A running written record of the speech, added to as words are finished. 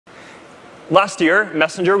last year,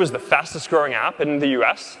 Messenger was the fastest growing app in the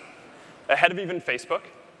US, ahead of even Facebook,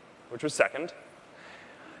 which was second.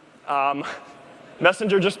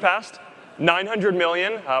 Messenger just passed 900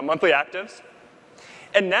 million monthly actives.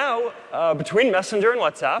 And now, between Messenger and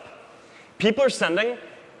WhatsApp, people are sending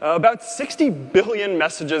about 60 billion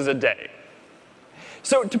messages a day.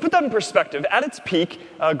 So to put that in perspective, at its peak,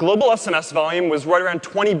 global SMS volume was right around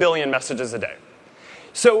 20 billion messages a day.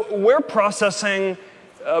 So we're processing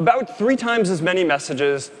about 3 times as many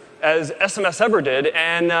messages as SMS ever did,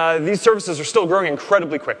 and these services are still growing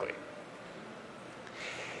incredibly quickly.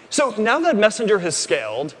 So now that Messenger has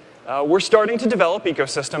scaled, we're starting to develop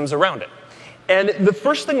ecosystems around it. And the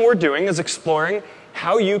first thing we're doing is exploring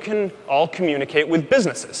how you can all communicate with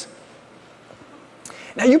businesses.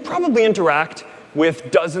 Now, you probably interact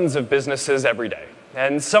with dozens of businesses every day,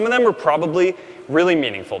 and some of them are probably really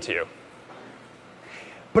meaningful to you.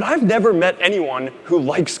 But I've never met anyone who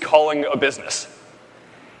likes calling a business.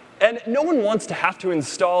 And no one wants to have to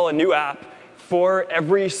install a new app for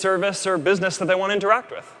every service or business that they want to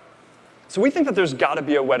interact with. So we think that there's got to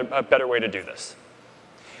be a better way to do this.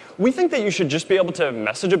 We think that you should just be able to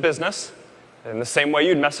message a business in the same way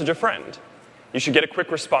you'd message a friend. You should get a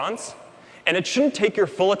quick response, and it shouldn't take your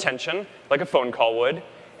full attention like a phone call would,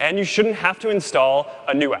 and you shouldn't have to install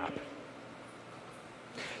a new app.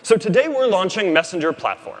 So today we're launching Messenger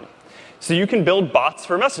Platform, so you can build bots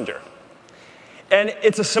for Messenger. And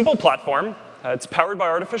it's a simple platform. It's powered by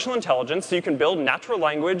artificial intelligence, so you can build natural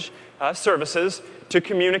language services to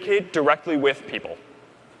communicate directly with people.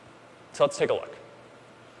 So let's take a look.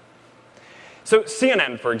 So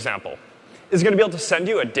CNN, for example, is going to be able to send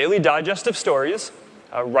you a daily digest of stories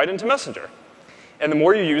right into Messenger. And the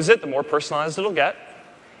more you use it, the more personalized it'll get.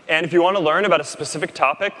 And if you want to learn about a specific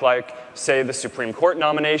topic, like, say, the Supreme Court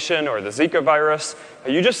nomination or the Zika virus,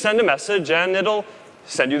 you just send a message and it'll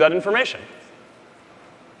send you that information.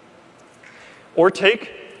 Or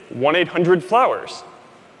take 1-800-Flowers.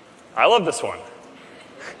 I love this one.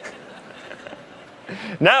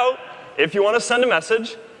 Now, if you want to send a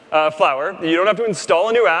message, flower, you don't have to install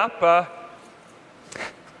a new app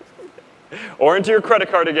or enter your credit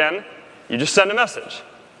card again. You just send a message.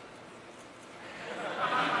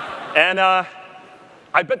 And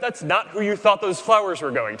I bet that's not who you thought those flowers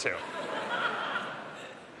were going to.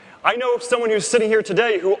 I know someone who's sitting here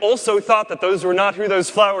today who also thought that those were not who those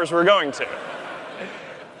flowers were going to.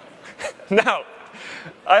 Now,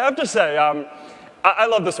 I have to say, I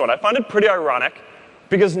love this one. I find it pretty ironic,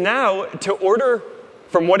 because now, to order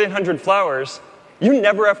from 1-800-Flowers, you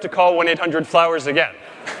never have to call 1-800-Flowers again.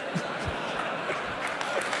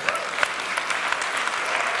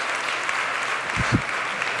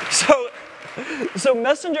 So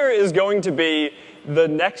Messenger is going to be the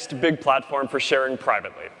next big platform for sharing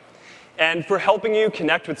privately, and for helping you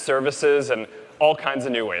connect with services in all kinds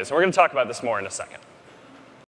of new ways. And we're going to talk about this more in a second.